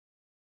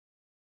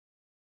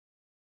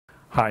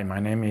Hi, my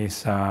name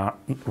is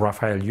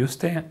Rafael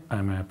Yuste.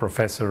 I'm a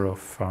professor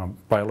of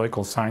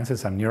biological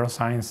sciences and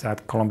neuroscience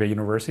at Columbia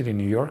University in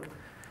New York.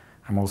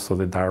 I'm also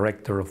the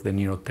director of the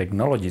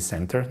Neurotechnology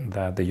Center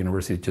that the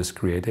university just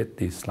created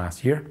this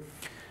last year.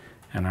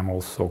 And I'm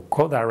also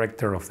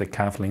co-director of the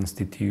Kavli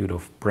Institute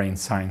of Brain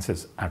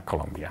Sciences at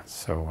Columbia.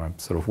 So I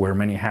sort of wear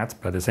many hats,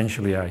 but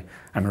essentially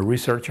I'm a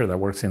researcher that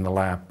works in the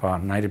lab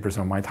 90%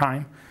 of my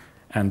time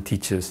and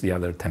teaches the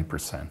other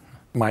 10%.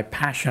 My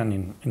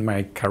passion in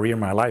my career,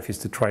 my life, is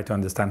to try to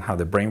understand how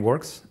the brain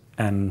works.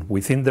 And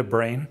within the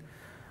brain,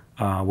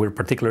 we're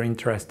particularly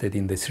interested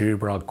in the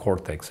cerebral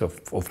cortex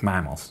of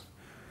mammals.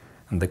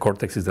 And the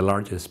cortex is the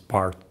largest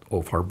part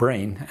of our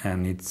brain,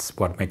 and it's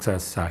what makes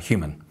us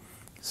human.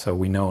 So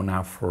we know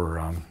now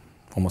for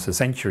almost a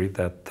century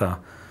that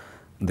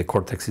the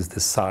cortex is the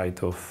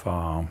site of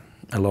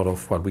a lot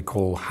of what we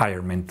call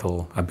higher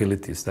mental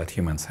abilities that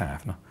humans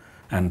have. No?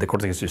 And the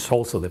cortex is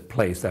also the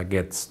place that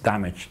gets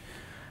damaged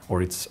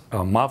or it's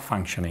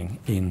malfunctioning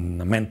in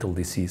mental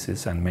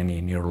diseases and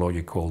many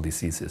neurological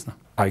diseases. No?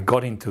 I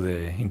got into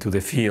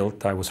the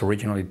field. I was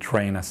originally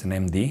trained as an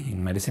MD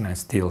in medicine. I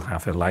still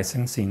have a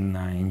license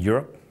in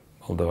Europe,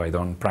 although I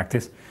don't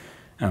practice.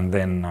 And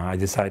then I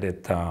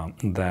decided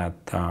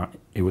that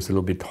it was a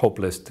little bit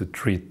hopeless to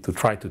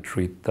try to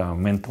treat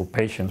mental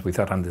patients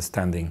without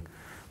understanding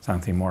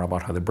something more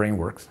about how the brain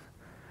works.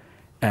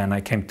 And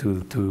I came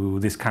to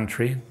this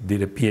country,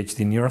 did a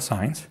PhD in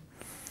neuroscience,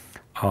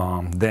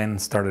 then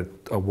started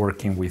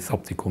working with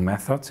optical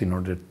methods in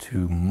order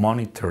to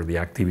monitor the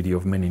activity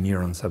of many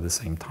neurons at the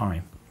same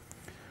time.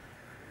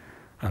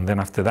 And then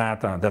after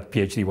that, that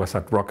PhD was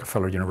at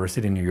Rockefeller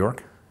University in New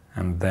York.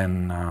 And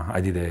then I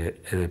did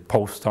a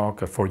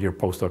postdoc, a 4-year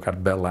postdoc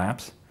at Bell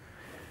Labs,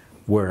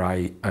 where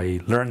I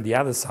learned the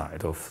other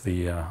side of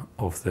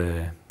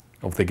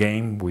the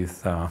game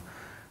with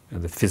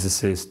the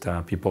physicists,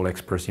 people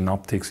experts in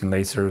optics and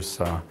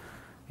lasers.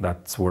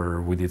 That's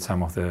where we did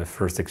some of the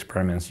first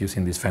experiments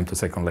using these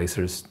femtosecond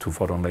lasers,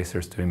 2-photon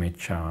lasers, to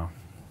image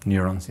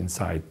neurons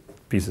inside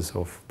pieces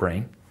of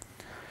brain.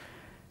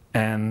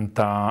 And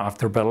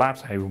after Bell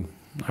Labs,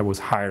 I was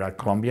hired at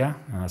Columbia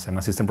as an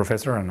assistant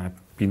professor, and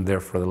I've been there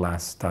for the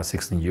last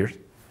 16 years.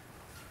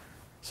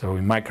 So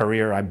in my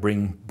career, I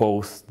bring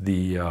both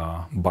the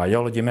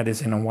biology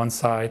medicine on one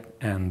side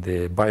and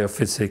the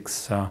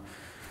biophysics,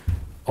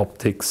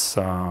 optics,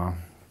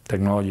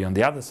 technology on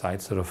the other side.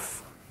 Sort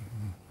of,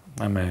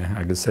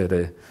 I could say,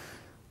 the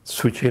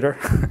switch hitter.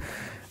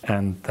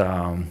 and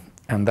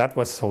that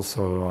was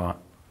also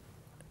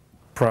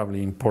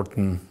probably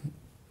important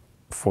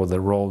for the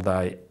role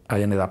that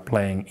I ended up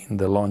playing in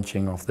the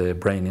launching of the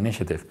Brain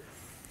Initiative,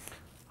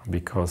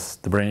 because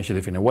the Brain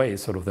Initiative, in a way,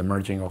 is sort of the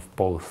merging of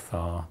both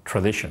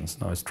traditions.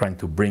 Now, it's trying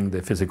to bring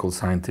the physical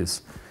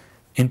scientists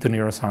into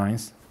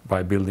neuroscience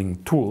by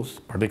building tools,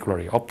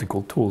 particularly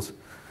optical tools,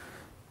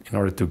 in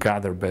order to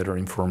gather better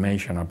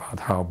information about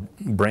how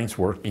brains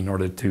work in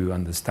order to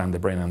understand the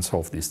brain and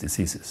solve these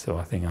diseases. So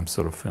I think I'm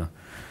sort of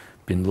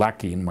been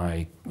lucky in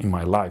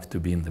my life to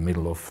be in the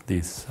middle of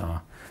this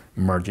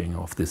merging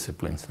of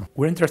disciplines.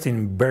 We're interested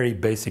in very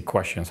basic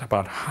questions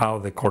about how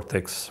the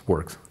cortex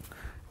works.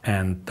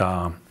 And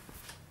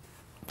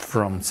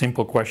from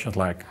simple questions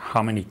like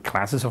how many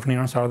classes of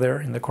neurons are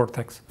there in the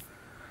cortex?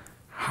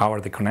 How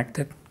are they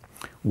connected?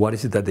 What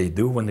is it that they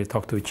do when they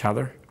talk to each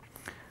other?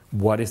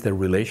 What is the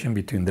relation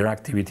between their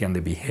activity and the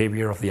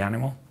behavior of the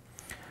animal?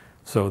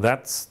 So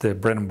that's the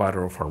bread and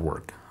butter of our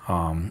work.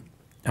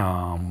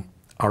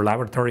 Our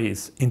laboratory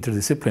is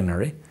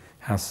interdisciplinary,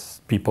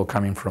 has people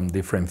coming from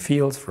different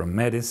fields, from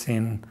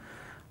medicine,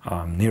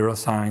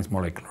 neuroscience,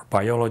 molecular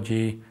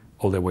biology,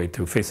 all the way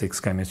to physics,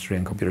 chemistry,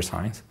 and computer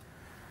science.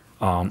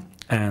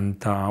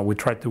 We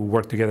try to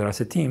work together as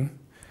a team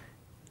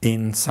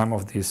in some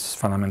of these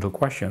fundamental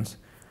questions.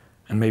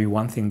 And maybe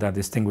one thing that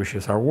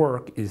distinguishes our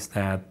work is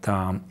that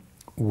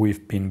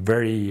we've been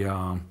very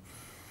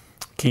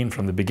keen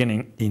from the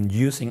beginning in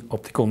using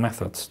optical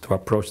methods to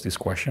approach these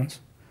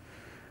questions,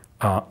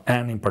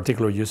 and in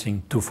particular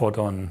using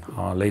 2-photon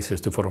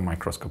lasers, 2-photon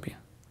microscopy.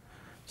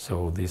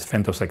 So these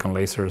femtosecond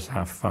lasers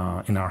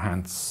have in our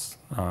hands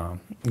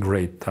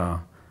great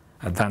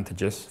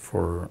advantages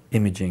for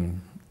imaging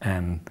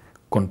and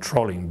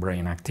controlling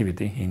brain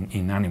activity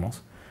in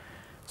animals.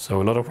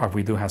 So a lot of what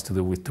we do has to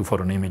do with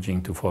 2-photon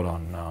imaging,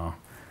 2-photon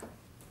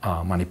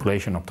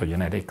manipulation,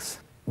 optogenetics.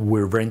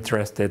 We're very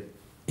interested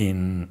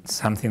in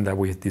something that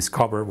we've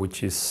discovered,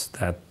 which is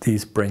that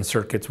these brain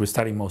circuits, we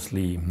study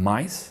mostly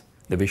mice,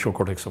 the visual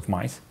cortex of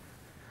mice,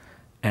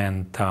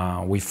 and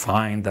we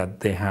find that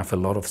they have a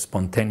lot of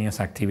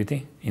spontaneous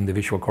activity in the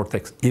visual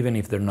cortex, even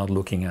if they're not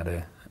looking at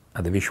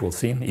the visual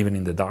scene, even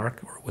in the dark,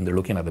 or when they're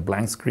looking at the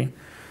blank screen.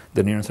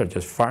 The neurons are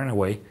just firing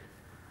away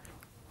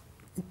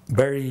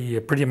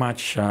pretty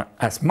much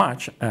as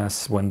much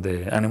as when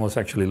the animal is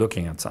actually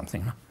looking at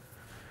something.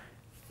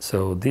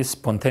 So this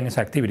spontaneous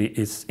activity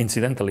is,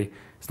 incidentally,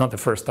 it's not the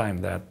first time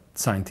that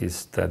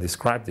scientists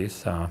describe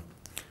this.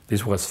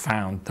 This was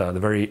found, the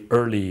very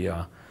early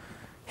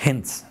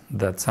hints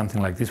that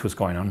something like this was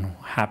going on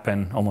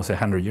happened almost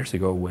 100 years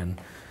ago when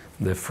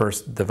the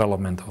first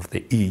development of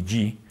the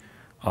EEG.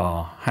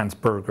 Hans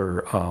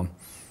Berger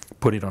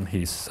put it on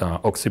his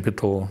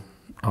occipital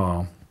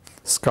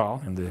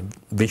skull in the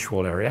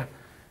visual area,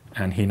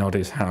 and he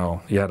noticed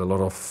how he had a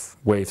lot of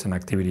waves and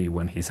activity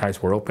when his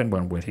eyes were open,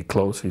 but when he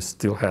closed, he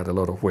still had a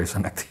lot of waves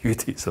and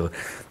activity. So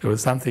there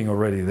was something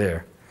already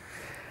there.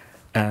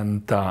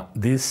 And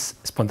this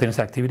spontaneous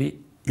activity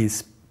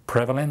is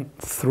prevalent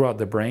throughout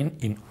the brain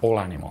in all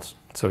animals.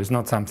 So it's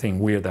not something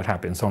weird that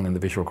happens only in the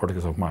visual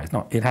cortex of mice.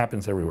 No, it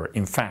happens everywhere.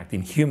 In fact,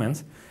 in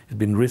humans, it's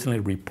been recently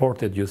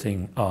reported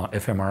using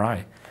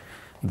fMRI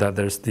that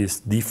there's this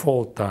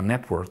default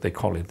network, they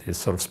call it, this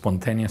sort of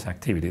spontaneous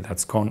activity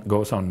that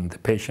goes on in the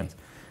patients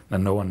that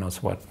no one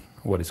knows what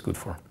is good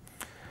for.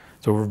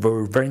 So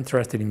we're very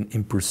interested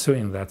in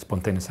pursuing that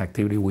spontaneous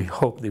activity. We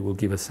hope they will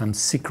give us some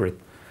secret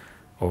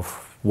of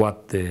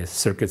what the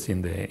circuits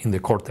in the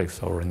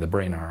cortex or in the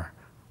brain are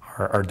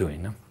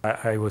doing.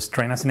 I was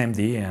trained as an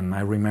MD, and I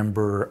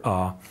remember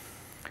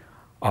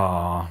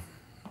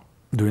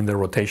doing the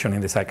rotation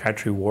in the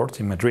psychiatry wards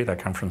in Madrid. I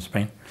come from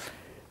Spain.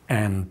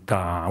 And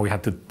we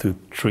had to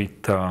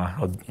treat,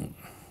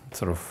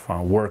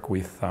 work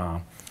with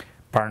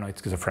paranoid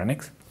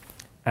schizophrenics.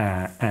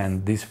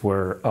 And these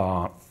were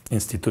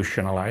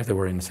institutionalized. They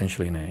were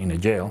essentially in a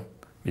jail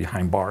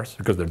behind bars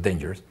because they're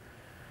dangerous.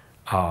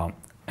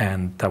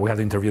 And we had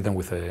to interview them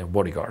with a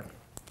bodyguard.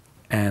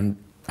 And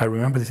I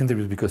remember these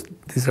interviews because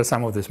these are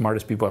some of the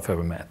smartest people I've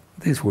ever met.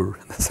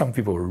 Some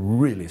people were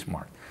really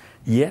smart.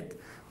 Yet,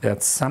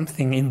 there's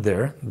something in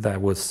there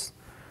that was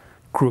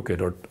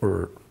crooked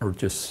or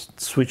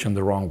just switched in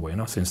the wrong way.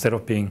 So instead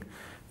of being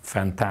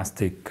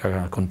fantastic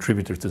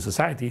contributors to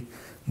society,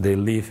 they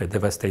leave a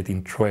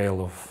devastating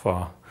trail of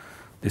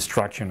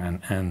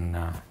destruction and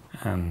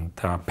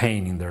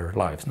pain in their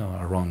lives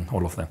around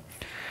all of them.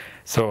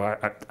 So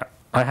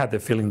I had the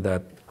feeling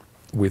that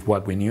with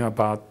what we knew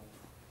about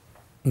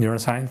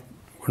neuroscience,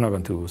 we're not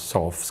going to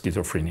solve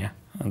schizophrenia.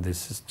 And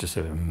this is just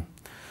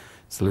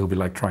it's a little bit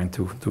like trying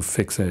to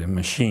fix a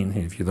machine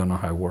if you don't know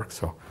how it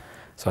works.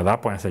 So at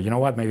that point I said, you know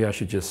what, maybe I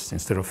should just,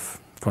 instead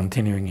of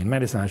continuing in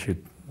medicine, I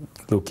should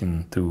look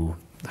into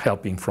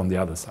helping from the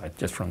other side,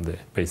 just from the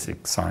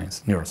basic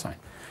science, neuroscience.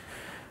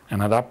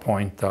 And at that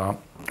point, I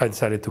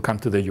decided to come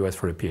to the US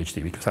for a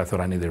PhD because I thought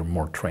I needed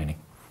more training.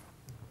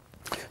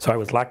 So I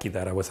was lucky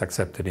that I was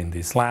accepted in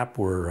this lab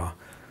where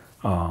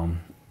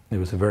there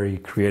was a very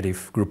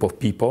creative group of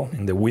people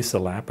in the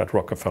Wiesel lab at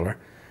Rockefeller.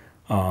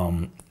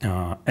 And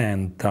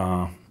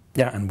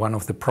one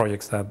of the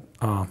projects that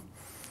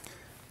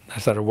I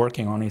started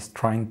working on is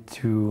trying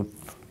to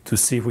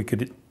see if we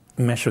could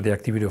measure the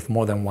activity of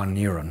more than one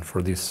neuron.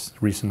 For this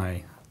reason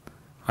I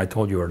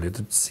told you earlier,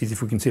 to see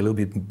if we can see a little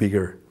bit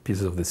bigger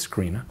pieces of the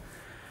screen.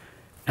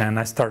 And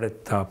I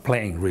started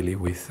playing really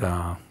with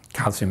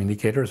calcium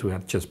indicators who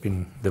had just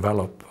been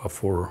developed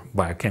for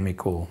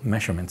biochemical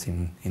measurements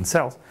in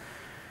cells,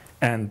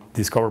 and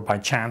discovered by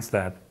chance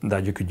that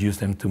you could use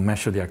them to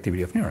measure the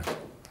activity of neurons.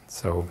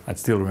 So I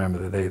still remember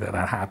the day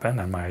that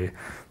happened and the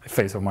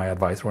face of my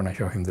advisor when I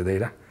showed him the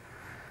data.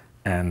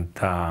 And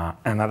at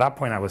that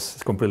point I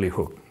was completely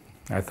hooked.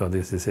 I thought,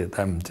 this is it.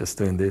 I'm just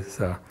doing this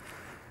for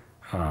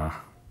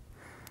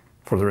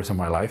the rest of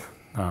my life.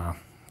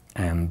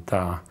 And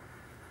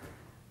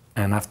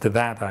after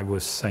that, I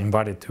was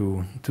invited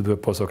to do a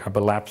postdoc at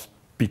Bell Labs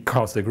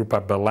because the group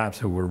at Bell Labs,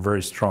 who were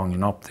very strong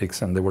in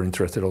optics and they were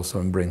interested also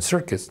in brain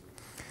circuits,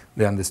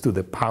 they understood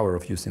the power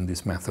of using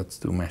these methods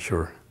to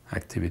measure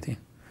activity.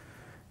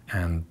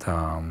 And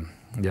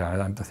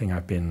I think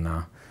I've been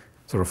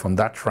sort of on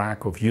that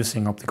track of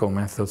using optical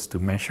methods to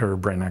measure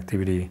brain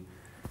activity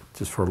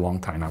just for a long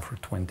time now, for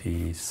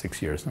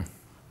 26 years now.